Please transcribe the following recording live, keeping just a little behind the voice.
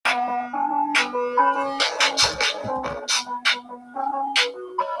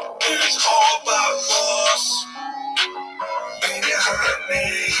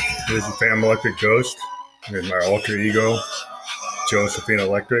This is Phantom Electric Ghost with my alter ego, Josephine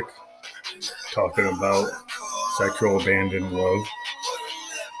Electric, talking about sexual abandoned love.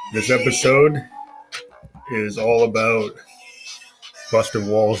 This episode is all about busting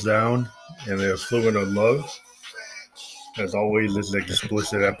walls down and the fluid of love. As always, this is an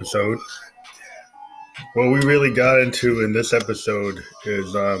explicit episode. What we really got into in this episode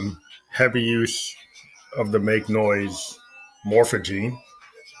is heavy use of the Make Noise Morphagene,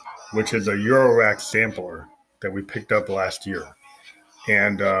 which is a Eurorack sampler that we picked up last year.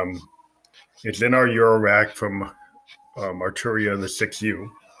 And it's in our Eurorack from Arturia, the 6U.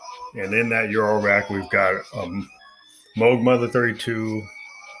 And in that Eurorack, we've got Moog Mother 32,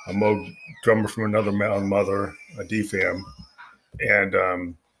 a Moog drummer from another Mountain Mother, a DFAM.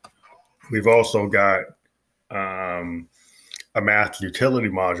 And we've also got a math utility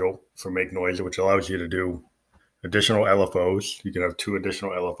module for Make Noise, which allows you to do additional LFOs. You can have 2 additional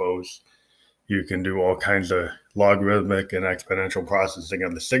LFOs. You can do all kinds of logarithmic and exponential processing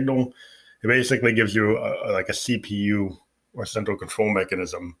of the signal. It basically gives you like a CPU or central control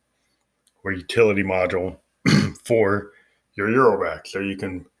mechanism or utility module for your Eurorack. So you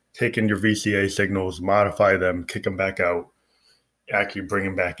can take in your VCA signals, modify them, kick them back out, actually bring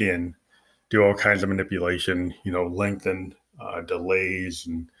them back in, do all kinds of manipulation, lengthen delays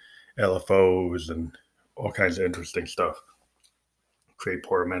and LFOs and all kinds of interesting stuff. Create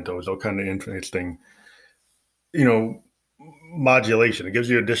portamentos, all kind of interesting, modulation. It gives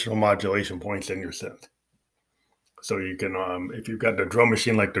you additional modulation points in your synth. So you can, if you've got the drum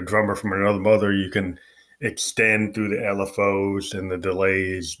machine like the drummer from another mother, you can extend through the LFOs and the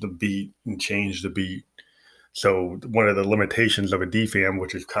delays, the beat, and change the beat. So one of the limitations of a DFAM,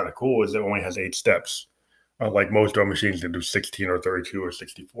 which is kind of cool, is it only has 8 steps. Like most drum machines that do 16 or 32 or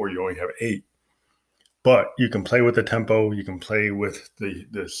 64, you only have 8. But you can play with the tempo, you can play with the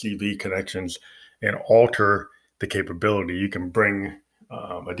CV connections and alter the capability. You can bring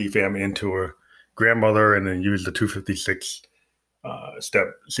a DFAM into a grandmother and then use the 256 step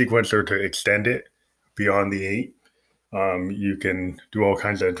sequencer to extend it beyond the 8. You can do all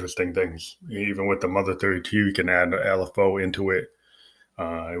kinds of interesting things. Even with the Mother 32, you can add an LFO into it.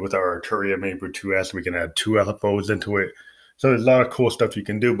 With our Arturia Mainbrew 2S, we can add 2 LFOs into it. So there's a lot of cool stuff you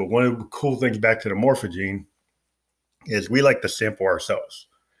can do. But one of the cool things back to the Morphagene is we like to sample ourselves.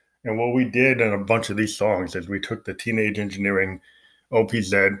 And what we did in a bunch of these songs is we took the Teenage Engineering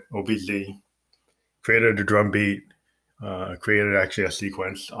OPZ, created a drum beat, created actually a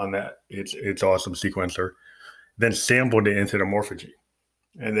sequence on that. It's awesome sequencer. Then sampled it into the Morphagene.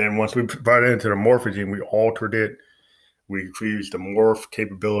 And then once we brought it into the Morphagene, we altered it. We used the morph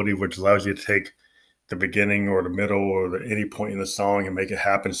capability, which allows you to take the beginning or the middle or any point in the song and make it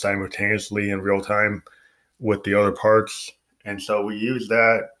happen simultaneously in real time with the other parts. And so we use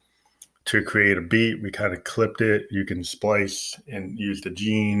that to create a beat. We kind of clipped it. You can splice and use the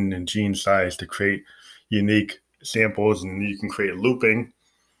gene and gene size to create unique samples, and you can create looping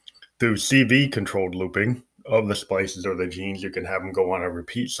through CV controlled looping of the splices or the genes. You can have them go on a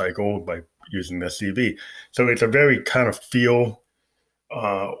repeat cycle by using the CV. So it's a very kind of feel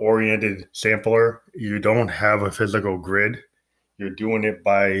oriented sampler. You don't have a physical grid. You're doing it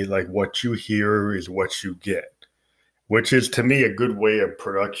by like what you hear is what you get, which is to me a good way of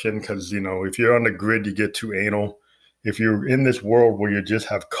production. Because if you're on the grid, you get too anal. If you're in this world where you just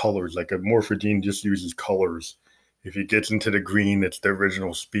have colors, like a Morphagene just uses colors. If it gets into the green, it's the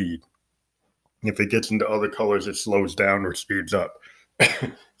original speed. If it gets into other colors, it slows down or speeds up.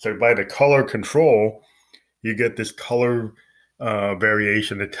 So by the color control, you get this color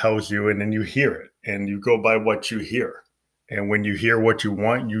variation that tells you, and then you hear it, and you go by what you hear. And when you hear what you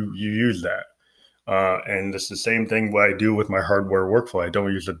want, you use that. And it's the same thing what I do with my hardware workflow. I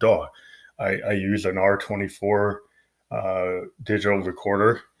don't use a DAW. I use an R24 digital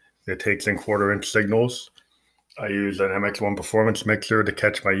recorder that takes in 1/4-inch signals. I use an MX1 performance mixer to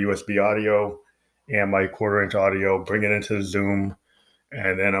catch my USB audio and my 1/4-inch audio, bring it into the Zoom,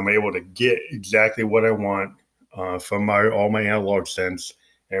 and then I'm able to get exactly what I want from all my analog synths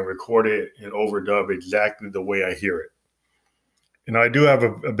and record it and overdub exactly the way I hear it. And I do have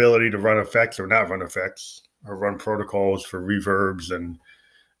an ability to run effects or not run effects, or run protocols for reverbs and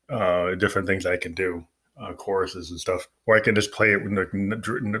different things I can do, choruses and stuff, or I can just play it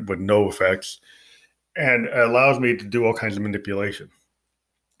with no effects. And it allows me to do all kinds of manipulation.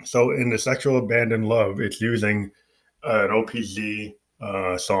 So in the Sexual Abandoned Love, it's using an OPZ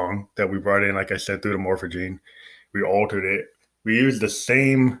song that we brought in, like I said, through the Morphagene. We altered it. We used the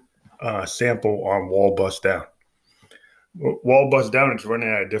same sample on Wall Bust Down. Wall Bust Down, it's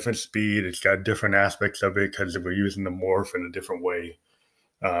running at a different speed. It's got different aspects of it because we're using the morph in a different way.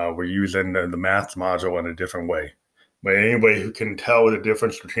 We're using the math module in a different way. But anybody who can tell the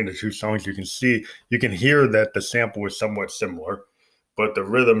difference between the two songs, you can hear that the sample is somewhat similar, but the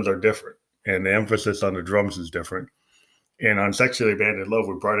rhythms are different, and the emphasis on the drums is different. And on Sexually Abandoned Love,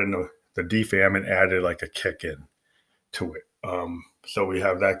 we brought in the DFAM and added like a kick in to it. So we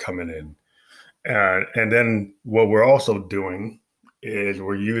have that coming in. And then what we're also doing is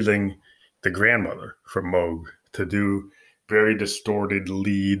we're using the grandmother from Moog to do very distorted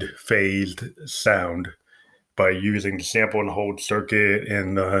lead phased sound by using the sample and hold circuit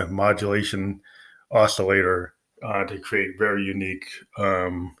and the modulation oscillator to create very unique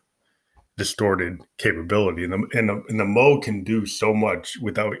distorted capability. And the Moog can do so much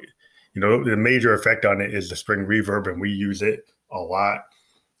without, the major effect on it is the spring reverb, and we use it a lot.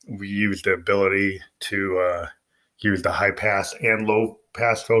 We use the ability to use the high pass and low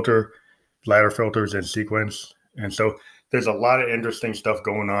pass filter, ladder filters in sequence. And so there's a lot of interesting stuff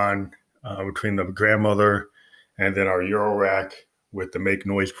going on between the grandmother and then our Eurorack with the Make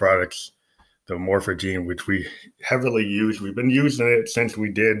Noise products, the Morphogene, which we heavily use. We've been using it since we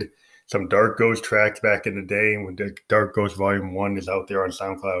did some Dark Ghost tracks back in the day. When Dark Ghost Volume 1 is out there on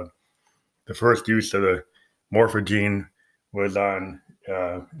SoundCloud. The first use of the Morphogene was on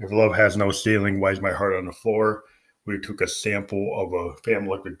If Love Has No Ceiling, Why's My Heart on the Floor? We took a sample of a Phantom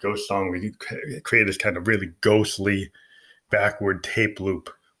Electric Ghost song. We created this kind of really ghostly backward tape loop,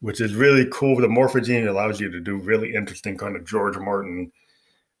 which is really cool. The Morphogene allows you to do really interesting kind of George Martin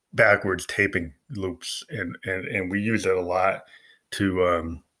backwards taping loops. And we use it a lot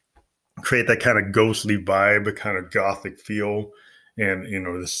to create that kind of ghostly vibe, kind of gothic feel, and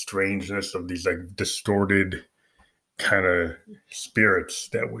the strangeness of these like distorted kind of spirits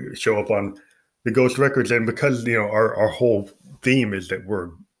that we show up on the Ghost records. And because our whole theme is that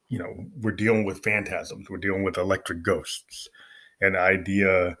we're dealing with phantasms, we're dealing with electric ghosts, and the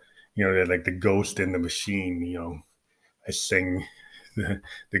idea that like the ghost in the machine, I sing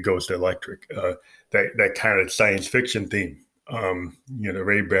the Ghost Electric, that kind of science fiction theme.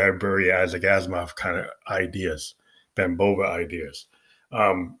 Ray Bradbury, Isaac Asimov kind of ideas, Ben Bova ideas.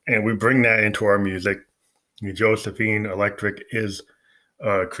 And we bring that into our music. Josephine Electric is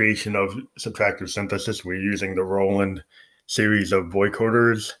a creation of subtractive synthesis. We're using the Roland series of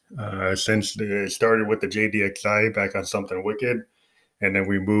vocoders since it started with the JDXI back on Something Wicked. And then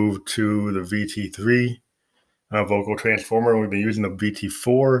we moved to the VT3 vocal transformer. We've been using the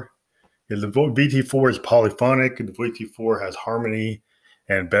VT4. The VT4 is polyphonic. The VT4 has harmony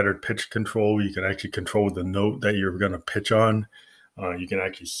and better pitch control. You can actually control the note that you're going to pitch on. You can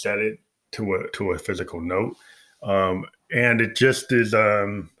actually set it to a physical note. And it just is,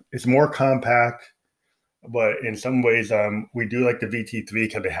 it's more compact, but in some ways we do like the VT3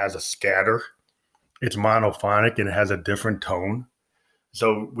 because it has a scatter. It's monophonic and it has a different tone.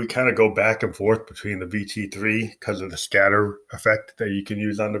 So we kind of go back and forth between the VT3 because of the scatter effect that you can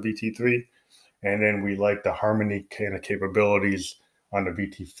use on the VT3. And then we like the harmony kind of capabilities on the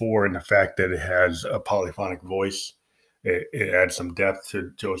VT4 and the fact that it has a polyphonic voice. It adds some depth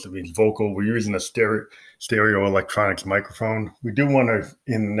to Josephine's vocal. We're using a stereo electronics microphone. We do want to,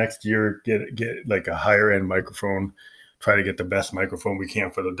 in the next year, get like a higher end microphone, try to get the best microphone we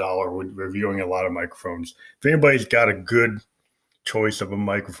can for the dollar. We're reviewing a lot of microphones. If anybody's got a good choice of a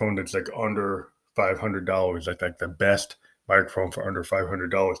microphone that's like under $500, I think the best microphone for under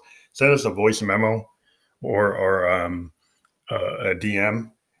 $500, send us a voice memo or a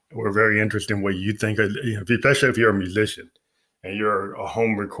DM. We're very interested in what you think, especially if you're a musician and you're a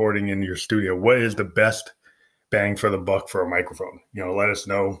home recording in your studio. What is the best bang for the buck for a microphone? Let us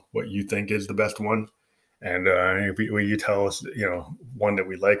know what you think is the best one. And when you tell us, one that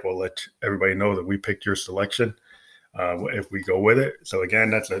we like, we'll let everybody know that we picked your selection. If we go with it. So again,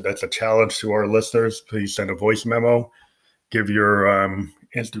 that's a challenge to our listeners. Please send a voice memo, give your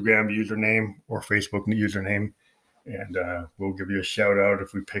Instagram username or Facebook username, and we'll give you a shout out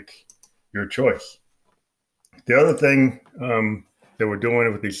if we pick your choice. The other thing that we're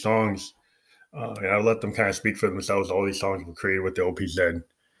doing with these songs, and I'll let them kind of speak for themselves. All these songs were created with the OPZ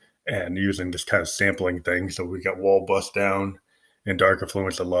and using this kind of sampling thing. So we got Wall Bust Down and Dark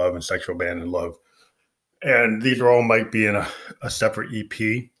Influence of Love and Sexual Abandoned Love. And these are all might be in a separate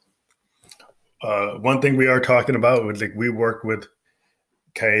EP. One thing we are talking about was like we worked with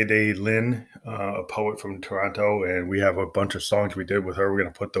Kaede Lynn, a poet from Toronto, and we have a bunch of songs we did with her. We're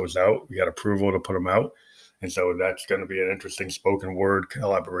going to put those out. We got approval to put them out. And so that's going to be an interesting spoken word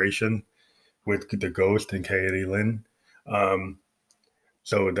collaboration with the Ghost and Kaede Lynn.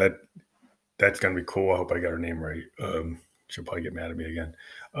 So that's going to be cool. I hope I got her name right. She'll probably get mad at me again.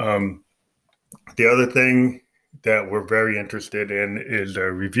 The other thing that we're very interested in is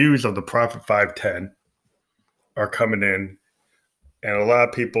the reviews of the Prophet 510 are coming in, and a lot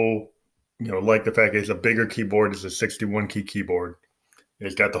of people, like the fact that it's a bigger keyboard. It's a 61 key keyboard.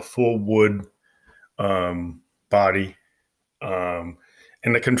 It's got the full wood body, and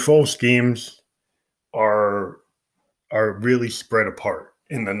the control schemes are really spread apart,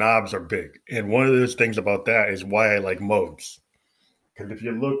 and the knobs are big. And one of those things about that is why I like modes. Because if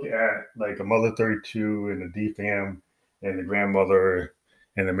you look at like a Mother 32 and a DFAM and the grandmother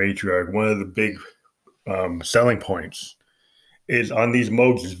and the matriarch, one of the big selling points is on these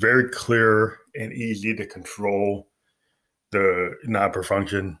modes is very clear and easy to control the knob per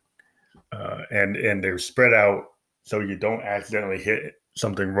function, and they're spread out so you don't accidentally hit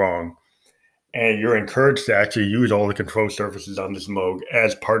something wrong. And you're encouraged to actually use all the control surfaces on this Moog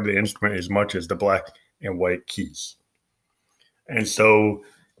as part of the instrument as much as the black and white keys. And so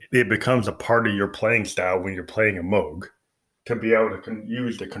it becomes a part of your playing style when you're playing a Moog to be able to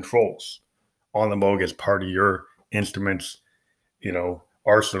use the controls on the Moog as part of your instrument's,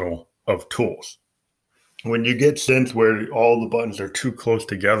 arsenal of tools. When you get synths where all the buttons are too close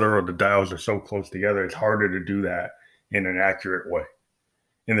together or the dials are so close together, it's harder to do that in an accurate way.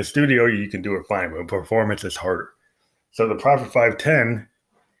 In the studio, you can do it fine, but performance is harder. So the Prophet 510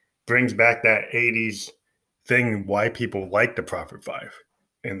 brings back that 80s thing why people like the Prophet 5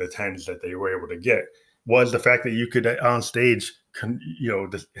 and the 10s that they were able to get was the fact that you could on stage,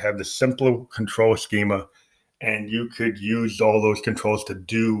 have the simple control schema, and you could use all those controls to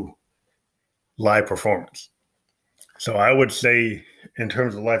do live performance. So I would say in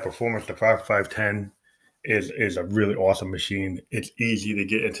terms of live performance, the Prophet 510 is a really awesome machine. It's easy to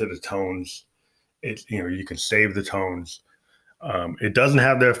get into the tones. It's, you can save the tones. It doesn't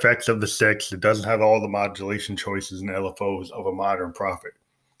have the effects of the 6. It doesn't have all the modulation choices and LFOs of a modern Prophet.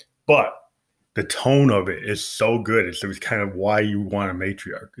 But the tone of it is so good. It's kind of why you want a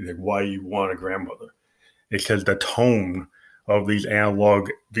matriarch, like why you want a grandmother. It's because the tone of these analog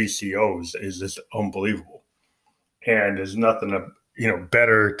VCOs is just unbelievable. And there's nothing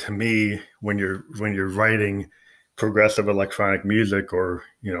better to me when you're writing progressive electronic music or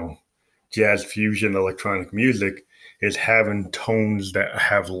jazz fusion electronic music is having tones that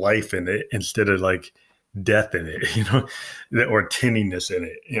have life in it instead of like death in it, or tinniness in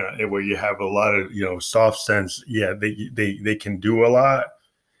it, where you have a lot of soft sense. Yeah, they can do a lot,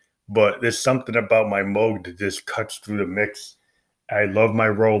 but there's something about my Moog that just cuts through the mix. I love my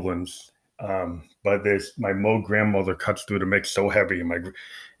Rolands. But my Moog grandmother cuts through the mix so heavy, and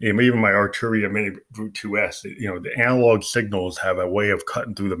even my Arturia Mini Brute 2S. The analog signals have a way of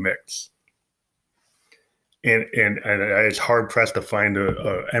cutting through the mix, and it's hard pressed to find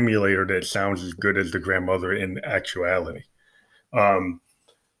a emulator that sounds as good as the grandmother in actuality.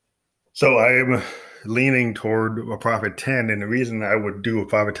 So I am leaning toward a Prophet 10, and the reason I would do a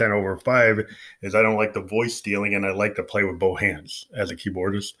Prophet 10 over a 5 is I don't like the voice stealing, and I like to play with both hands as a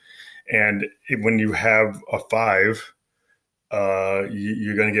keyboardist. And when you have a 5,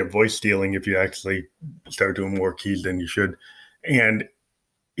 you're going to get voice stealing if you actually start doing more keys than you should. And,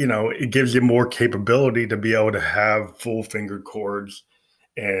 it gives you more capability to be able to have full fingered chords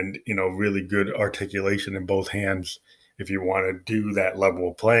and, really good articulation in both hands. If you want to do that level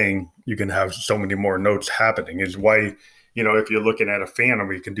of playing, you can have so many more notes happening. Is why, if you're looking at a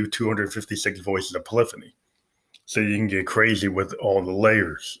Phantom, you can do 256 voices of polyphony. So you can get crazy with all the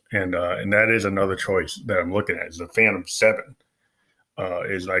layers, and that is another choice that I'm looking at. Is the Phantom 7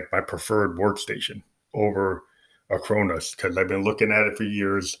 is like my preferred workstation over a Kronos, because I've been looking at it for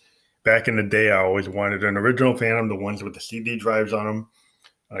years. Back in the day, I always wanted an original Phantom, the ones with the CD drives on them.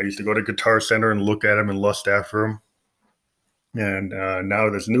 I used to go to Guitar Center and look at them and lust after them. And now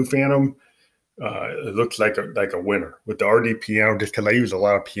this new Phantom, it looks like a winner with the RD piano, just because I use a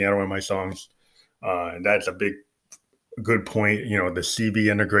lot of piano in my songs, and that's a good point. The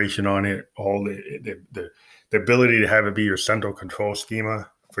CV integration on it, all the ability to have it be your central control schema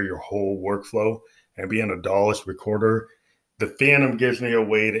for your whole workflow and be an DAWless recorder. The Phantom gives me a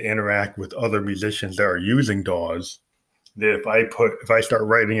way to interact with other musicians that are using DAWs. That if I start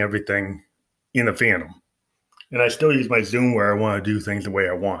writing everything in the Phantom, and I still use my Zoom where I want to do things the way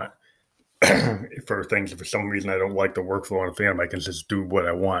I want. For things, for some reason I don't like the workflow on a Phantom, I can just do what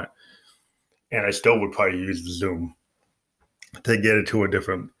I want. And I still would probably use the Zoom to get it to a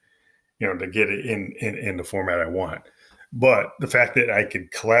different, to get it in the format I want. But the fact that I could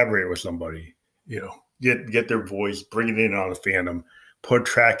collaborate with somebody, get their voice, bring it in on a Phantom,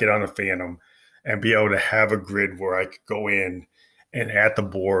 track it on a Phantom, and be able to have a grid where I could go in and at the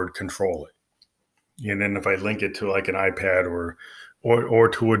board control it. And then if I link it to like an iPad or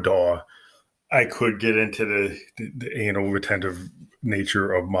to a DAW, I could get into the anal retentive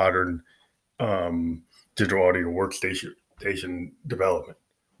nature of modern digital audio workstation station development,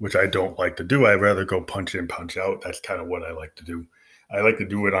 which I don't like to do. I'd rather go punch in, punch out. That's kind of what I like to do. I like to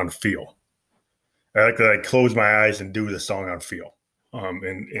do it on feel. I like to close my eyes and do the song on feel.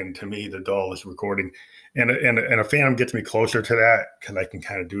 And to me, the DAW is recording, and a Phantom gets me closer to that because I can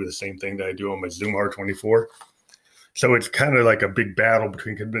kind of do the same thing that I do on my Zoom R24. So it's kind of like a big battle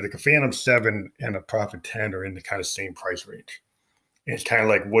between like a Phantom 7 and a Prophet 10 are in the kind of same price range. And it's kind of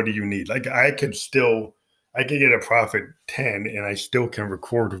like, what do you need? Like I could get a Prophet 10 and I still can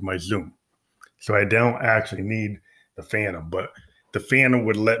record with my Zoom. So I don't actually need the Phantom, but the Phantom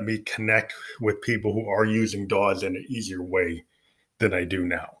would let me connect with people who are using DAWs in an easier way than I do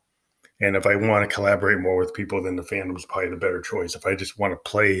now. And if I want to collaborate more with people, then the Phantom is probably the better choice. If I just want to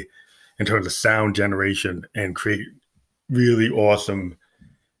play in terms of sound generation and create really awesome,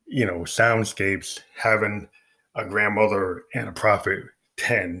 soundscapes, having a grandmother and a Prophet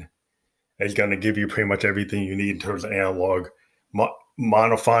 10 is going to give you pretty much everything you need in terms of analog,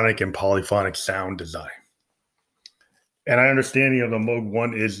 monophonic and polyphonic sound design. And I understand, the Moog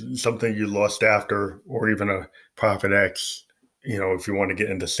 1 is something you lost after, or even a Prophet X, if you want to get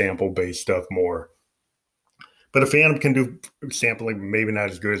into sample-based stuff more. But a Phantom can do sampling, maybe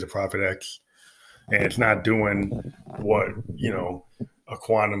not as good as a Prophet X. And it's not doing what, a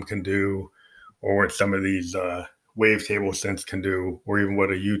Quantum can do, or what some of these wavetable synths can do, or even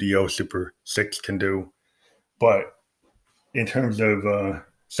what a UDO Super 6 can do. But in terms of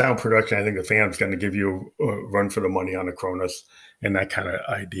sound production, I think the Phantom's going to give you a run for the money on the Kronos and that kind of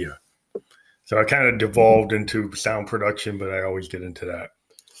idea. So I kind of devolved into sound production, but I always get into that.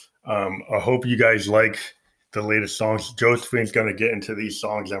 I hope you guys like the latest songs. Josephine's going to get into these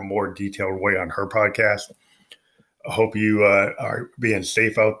songs in a more detailed way on her podcast. I hope you are being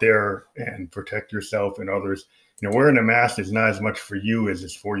safe out there and protect yourself and others. Wearing a mask is not as much for you as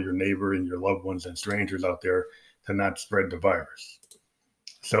it's for your neighbor and your loved ones and strangers out there to not spread the virus.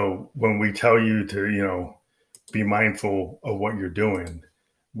 So when we tell you to, be mindful of what you're doing,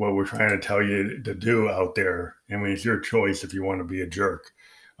 what we're trying to tell you to do out there, it's your choice if you want to be a jerk.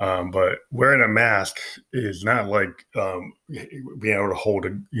 But wearing a mask is not like being able to hold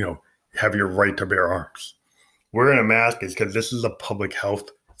have your right to bear arms. Wearing a mask is because this is a public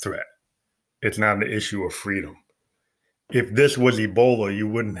health threat. It's not an issue of freedom. If this was Ebola, you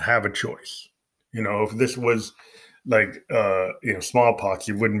wouldn't have a choice. If this was like, smallpox,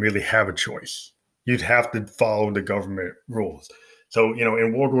 you wouldn't really have a choice. You'd have to follow the government rules. So,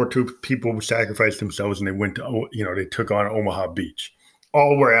 in World War II, people sacrificed themselves and they went to, they took on Omaha Beach.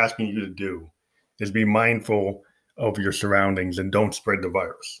 All we're asking you to do is be mindful of your surroundings and don't spread the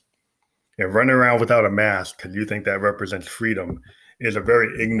virus. And running around without a mask because you think that represents freedom is a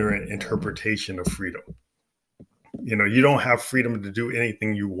very ignorant interpretation of freedom. You don't have freedom to do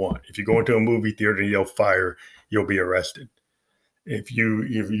anything you want. If you go into a movie theater and yell fire, you'll be arrested. If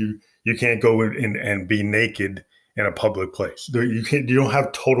you can't go in and be naked in a public place. You don't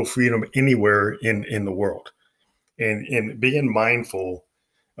have total freedom anywhere in the world. And being mindful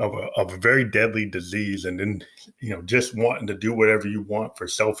of a very deadly disease and then, just wanting to do whatever you want for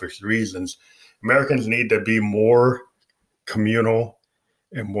selfish reasons, Americans need to be more communal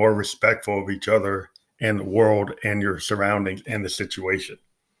and more respectful of each other and the world and your surroundings and the situation.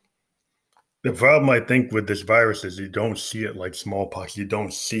 The problem, I think, with this virus is you don't see it like smallpox. You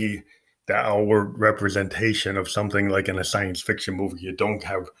don't see the outward representation of something like in a science fiction movie. You don't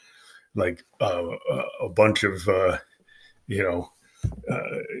have like a bunch of, you're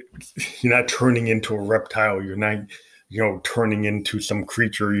not turning into a reptile. You're not, turning into some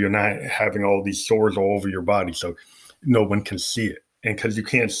creature. You're not having all these sores all over your body. So no one can see it. And because you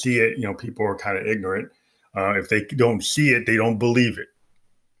can't see it, people are kind of ignorant. If they don't see it, they don't believe it.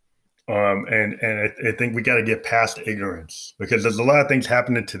 And I think we got to get past ignorance because there's a lot of things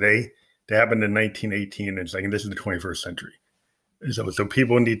happening today that happened in 1918. And it's like, and this is the 21st century. So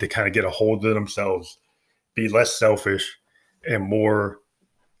people need to kind of get a hold of themselves, be less selfish and more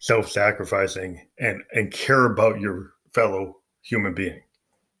self-sacrificing and care about your fellow human being.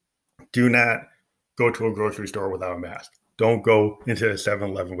 Do not go to a grocery store without a mask. Don't go into a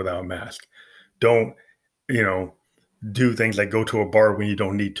 7-Eleven without a mask. Don't, do things like go to a bar when you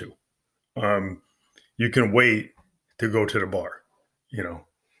don't need to. You can wait to go to the bar,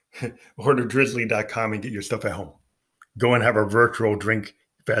 order drizzly.com and get your stuff at home. Go and have a virtual drink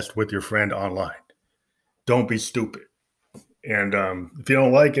fest with your friend online. Don't be stupid. And if you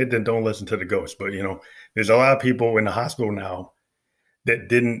don't like it, then don't listen to the ghost. But, there's a lot of people in the hospital now that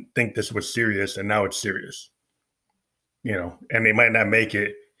didn't think this was serious, and now it's serious. And they might not make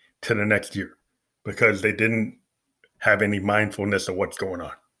it to the next year. because they didn't have any mindfulness of what's going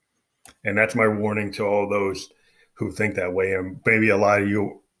on. And that's my warning to all those who think that way. And maybe a lot of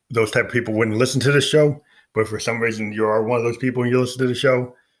you, those type of people, wouldn't listen to the show, but for some reason you are one of those people and you listen to the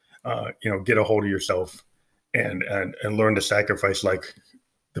show. Get a hold of yourself and learn to sacrifice like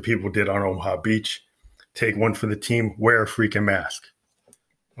the people did on Omaha Beach. Take one for the team. Wear a freaking mask.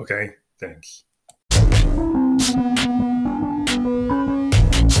 Okay, thanks.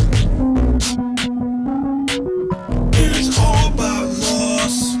 It's all about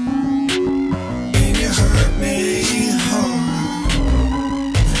loss, and you hurt me hard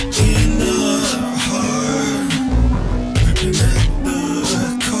in the heart, and at the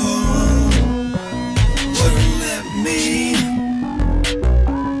core wouldn't let me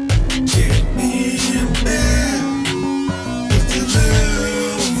get in bed with the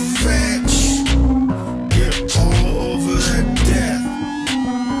little wretch. Get over death.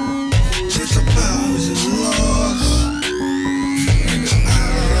 It's about the loss and the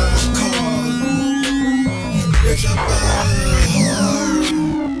outcome. It's about the heart.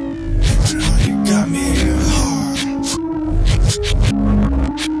 You got me hard. It's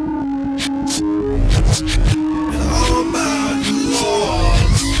all about the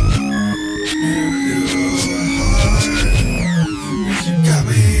loss and the heart. You got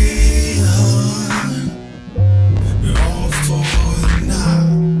me hard. You're all for now.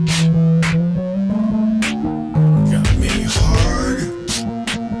 Got me hard,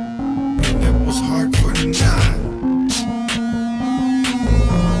 and it was hard for the night.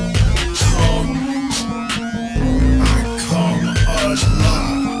 I come alive.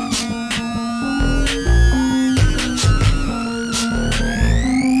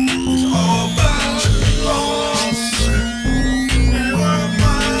 It's all about loss, and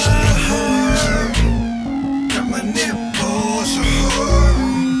my heart. Got my nipples hard,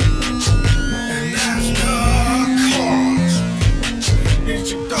 and that's the cause.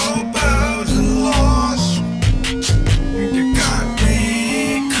 It's all about the loss, and you got me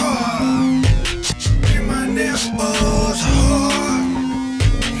caught. And my nipples hard,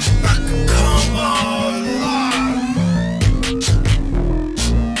 I could come alive.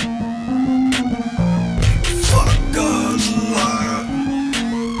 Fuck a lot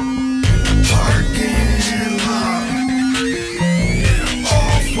in the parking lot. Yeah,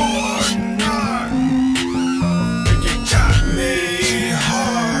 all for naught. And you got me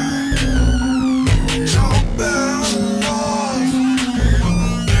hard. It's all about loss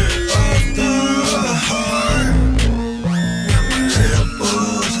of the heart. And my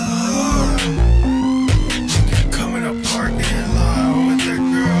nipples hard. Coming up parking lot with the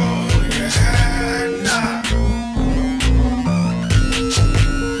girl you had not.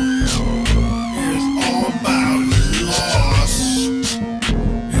 It's all about loss,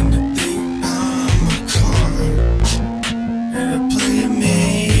 and to think I'm a card, and to play me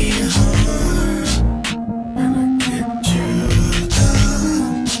hard, and I get you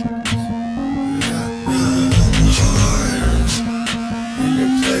down, hard, and you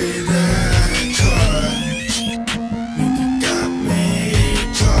play that card, and you got me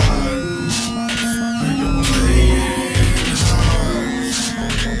caught, and you're playing hard,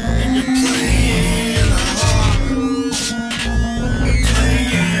 and you're playing hard, you're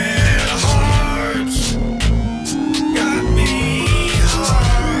playing hard, got me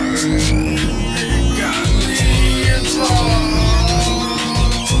hard, and you got me lost,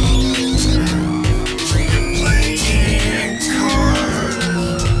 you're playing cards,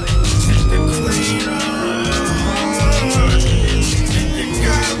 the queen of hearts, and you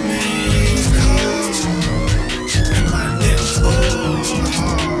got me caught, and my nipples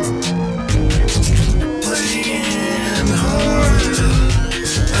hard. You're playing hard,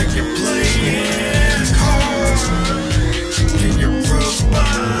 like you're playing cards, and you broke my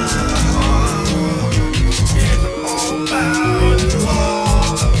heart. It's all about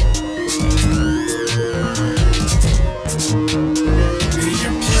love, and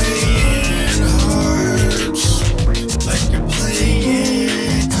you're playing hard, like you're playing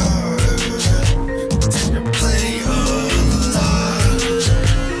cards, and you play a lot.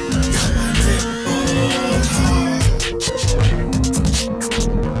 Got my nipples hard.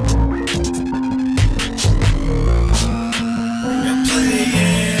 You're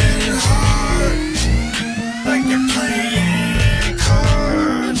playing hard, like you're playing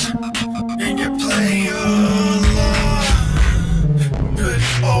cards, and you play a lot. It's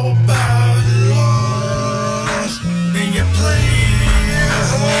all about loss, and you're playing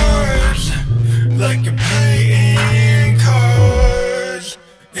hard, like you're playing cards,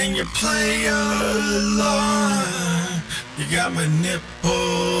 and you play a lot. You got my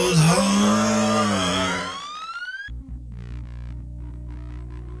nipples hard.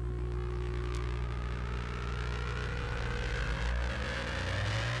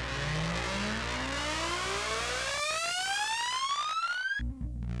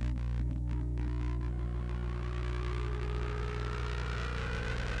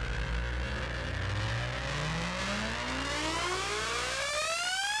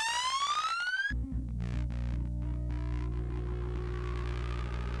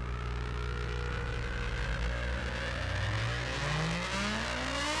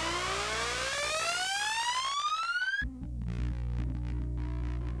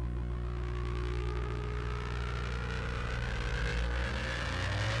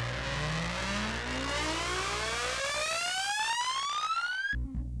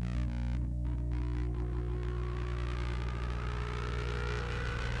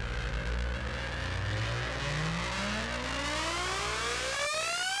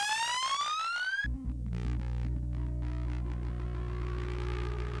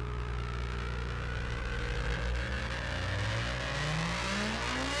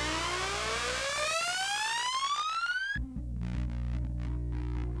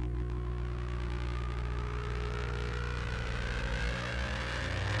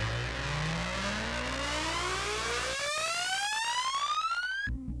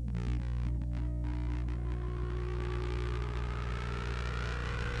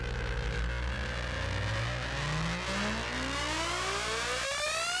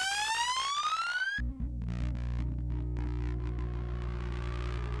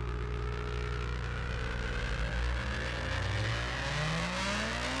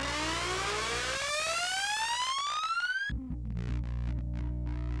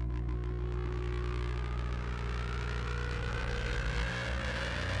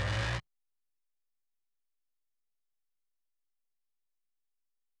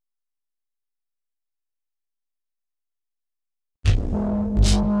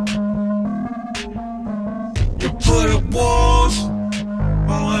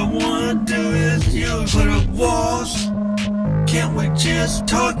 put up walls. Can't we just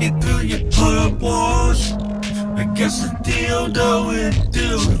talk it through? You put up walls. I guess the dildo would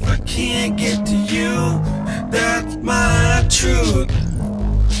do if I can't get to you. That's my truth.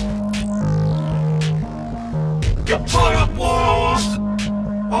 You put up walls.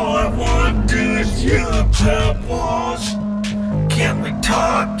 All I wanna do is you put up walls. Can't we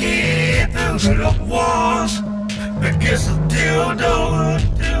talk it through the walls? I guess the dildo would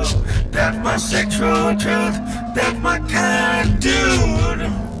do. That's my sexual truth. That's my kind of dude.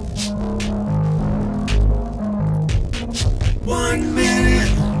 1 minute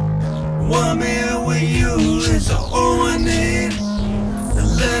with you is all I need. And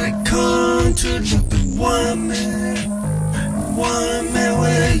let it come to the 1 minute. 1 minute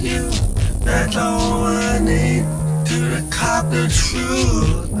with you, that's all I need to cop the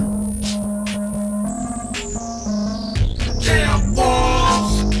truth. Damn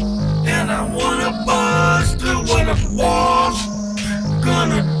walls, and I wanna bust through one of the walls.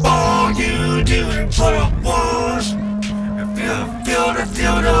 Gonna ball you, dude, put up walls. Feel the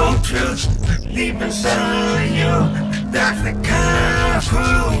dildo truth deep inside of you. That's the kind of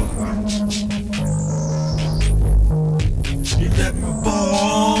proof. You let me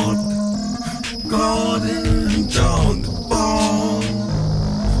ball, golden down the ball,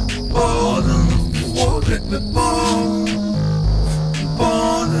 ball on the wall, let me ball,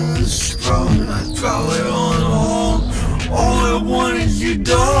 ball and strong. I draw it on the wall. All I want is you,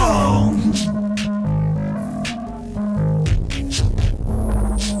 dog.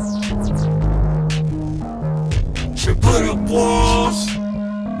 You put up walls.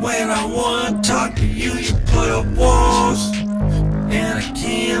 When I wanna talk to you, you put up walls. And I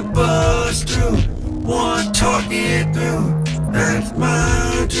can't bust through. Wanna talk it through. That's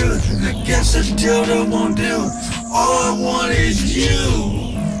my truth. I guess the dildo won't do. All I want is you.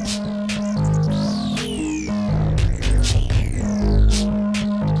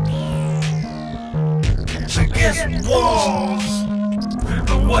 I guess walls.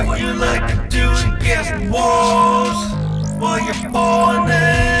 But what you like to do is guess walls. While you're born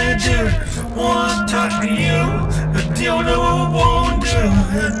there, dude, wanna talk to you. The dildo won't do.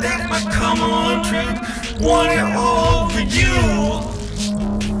 That's my common truth. Want it all for you.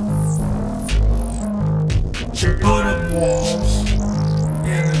 You put up walls,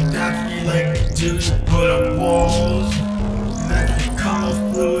 and that's what you like to do. You put up walls. That's the common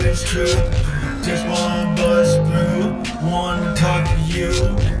fluid is true. Just wanna bust through. Wanna talk to you,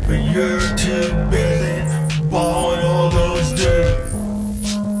 but you're too busy balling all those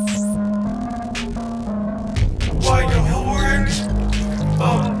dudes. While you're whoring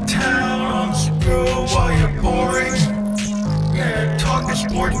uptown on screw, while you're boring. Yeah, talking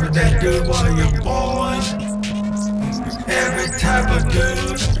sports with that dude while you're balling. Every type of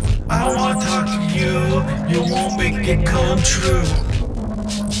dude, I wanna talk to you. You won't make it come true.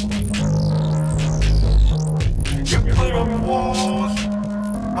 You put up walls.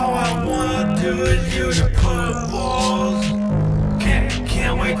 All I wanna do is you to put up walls.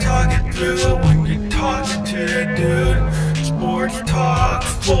 Can't wait talk it through when you're talking to that dude. Sports talk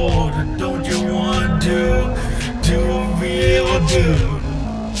full, don't you wanna do a real dude?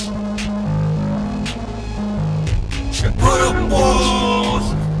 You put up walls.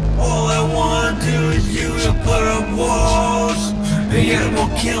 All I wanna do is you to put up walls. Yeah, well,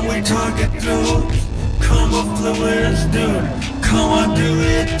 can't wait talk it through. Come up fluids, dude. Come on, do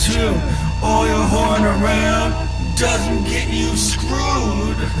it too. All your horn around doesn't get you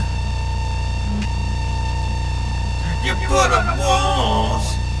screwed. You put up walls.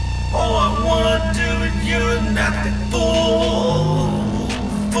 All I wanna do is you and not the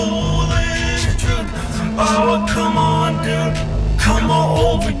foolish truth. Oh, come on, dude. Come on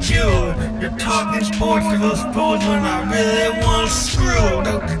over you. You're talking sports to those fools when I really wanna screw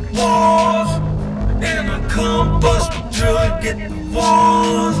the walls. And I come bust through and get the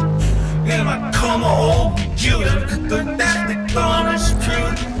walls. And I come over you. That's the honest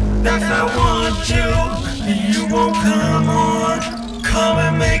truth. That's how I want you. You won't come on. Come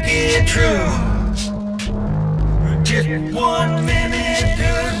and make it true. Just 1 minute,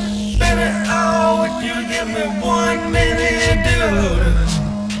 dude. Spend an hour with you. Give me 1 minute, dude.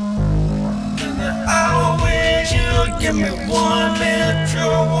 Spend an hour with you. Give me 1 minute, true.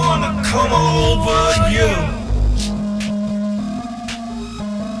 I wanna come over you.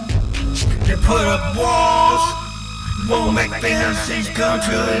 You put up walls. Won't make fantasies come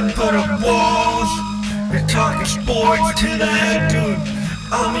true. And put up walls. You're talking sports to that dude.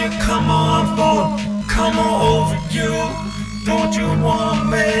 I'm your come on fool. Come on over you. Don't you wanna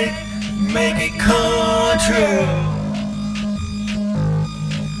make it come true?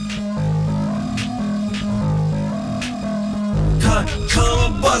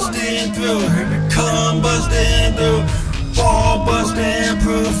 busting through, come busting through, ball busting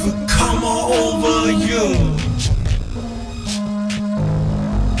proof, come all over you.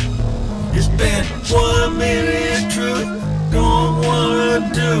 You spent 1 minute truth, don't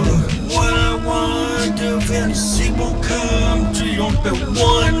wanna do what I wanna do, fantasy won't come true. You spent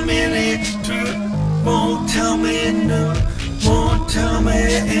 1 minute truth, won't tell me no, won't tell me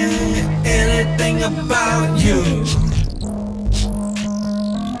anything about you.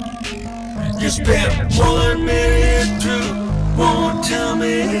 You spent 1 minute truth, won't tell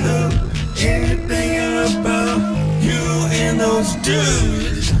me anything about you and those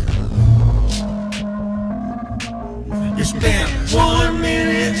dudes. You spent 1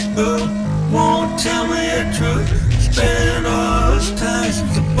 minute, won't tell me the truth. Spent all this time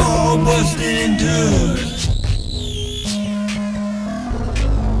since the ball busting dudes.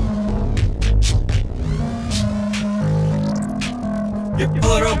 You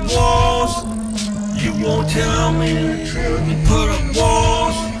put up walls, you won't tell me the truth. You put up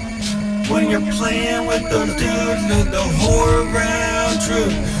walls when you're playing with those dudes. The whore around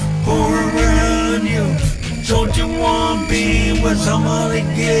truth, whore around you. Don't you wanna be when somebody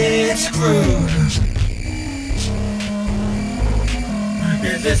gets screwed?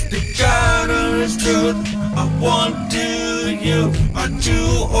 Is this the God honest truth? I want to do you, I do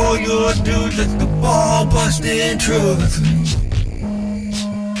all your dudes. That's the ball busting truth.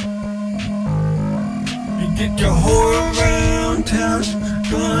 You get your whore around town,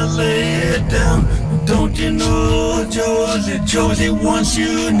 gonna lay it down. Don't you know Josie wants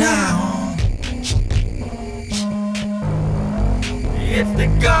you now? If the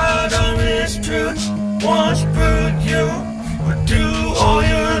God honest truth wants prove you, or do all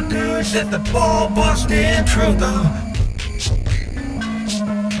your dudes at the ball busting truth.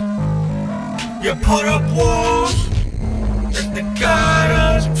 You put up walls, if the God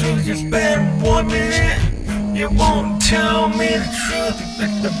honest truth. You spend 1 minute, you won't tell me the truth.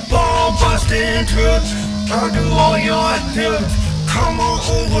 It's the ball busting truth. I'll do all your dudes, come on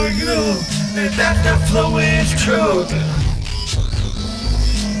over you, and that's the fluid truth.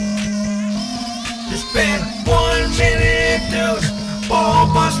 You spent 1 minute, dude, ball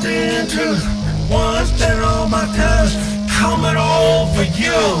busting truth. Wanna spend all my time coming over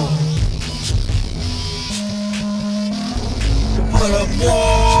you. You put up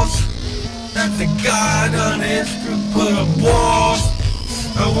walls, that's the God honest truth. Put up walls,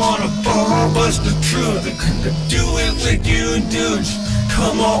 I wanna ball bust the truth. I couldn't do it with you, dudes,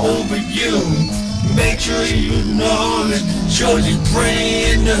 come all over you. Make sure you know that Josie's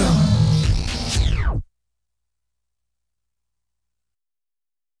brand new.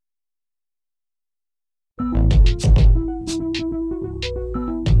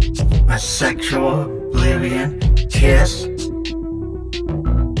 A sexual oblivion kiss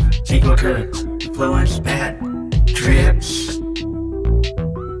equal to influence that drips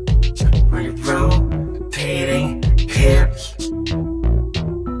from your rotating hips,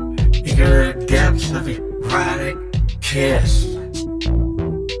 equal to the depths of erotic kiss.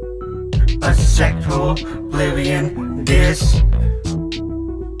 A sexual oblivion diss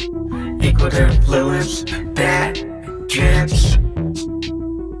equal to influence that drips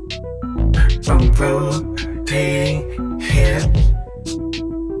from rotating hips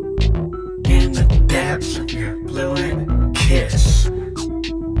in the depths of your fluent kiss.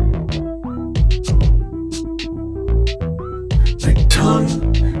 The tongue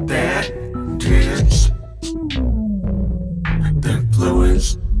that drips, the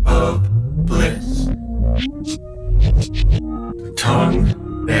influence of bliss. The tongue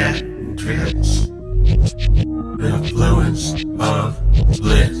that drips, the influence of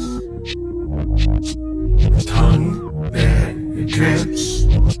bliss. Tongue that drips,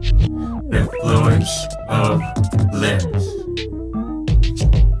 influence of lips.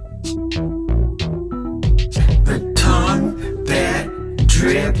 The tongue that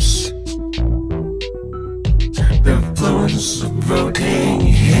drips, the influence of rotating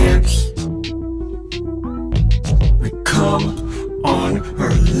hips. The cum on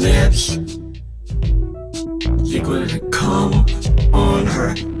her lips, equal to cum on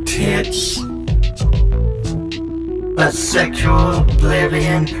her tits. A sexual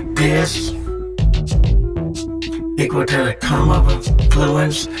oblivion diss equal to the cum of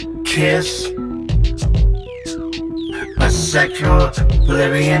influence kiss. A sexual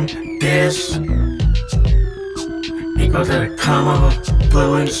oblivion diss equal to the cum of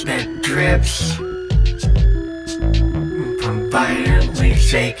influence that drips from violently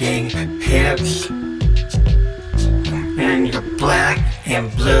shaking hips and your black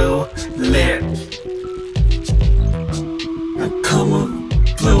and blue lips. A cum of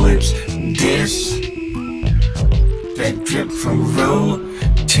from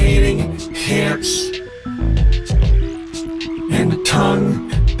rotating hips, and the tongue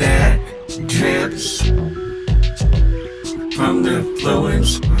that drips from the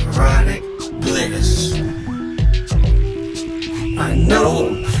fluent's erotic bliss. I know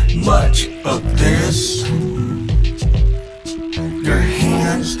much of this. Your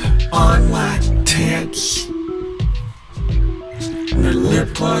hands on my tits, and the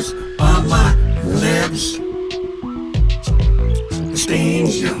lip gloss on my lips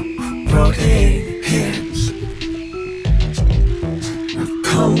stains your rotating hips. The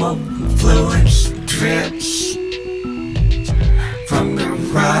cum of fluence drips from the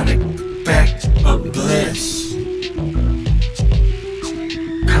erotic back of bliss.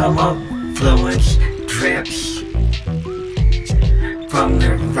 Cum of fluence drips from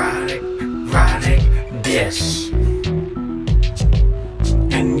the erotic diss.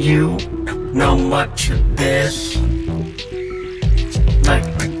 And you know much of this, like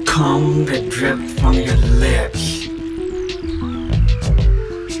the cum that drips from your lips,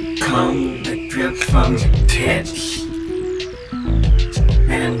 cum that drips from your tits,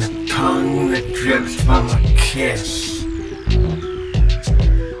 and the tongue that drips from a kiss.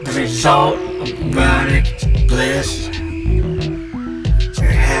 The result of erotic bliss, you're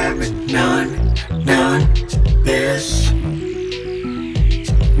having none this.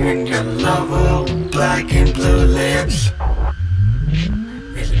 And your lovable black and blue lips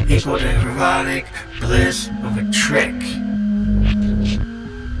is equal to erotic bliss of a trick.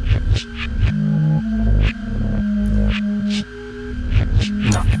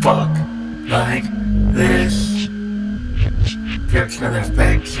 Now fuck like this drips from the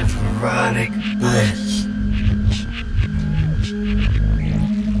effects of erotic bliss.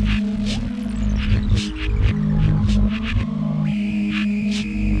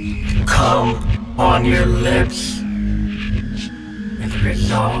 Cum on your lips is the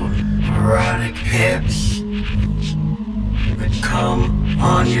result of erotic hips. The cum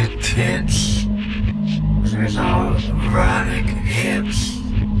on your tits is the result of erotic hips.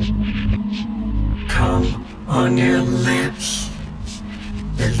 Cum on your lips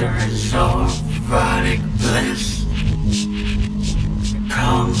is the result of erotic bliss.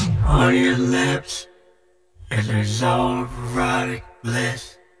 Cum on your lips is the result of erotic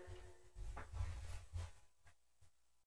bliss.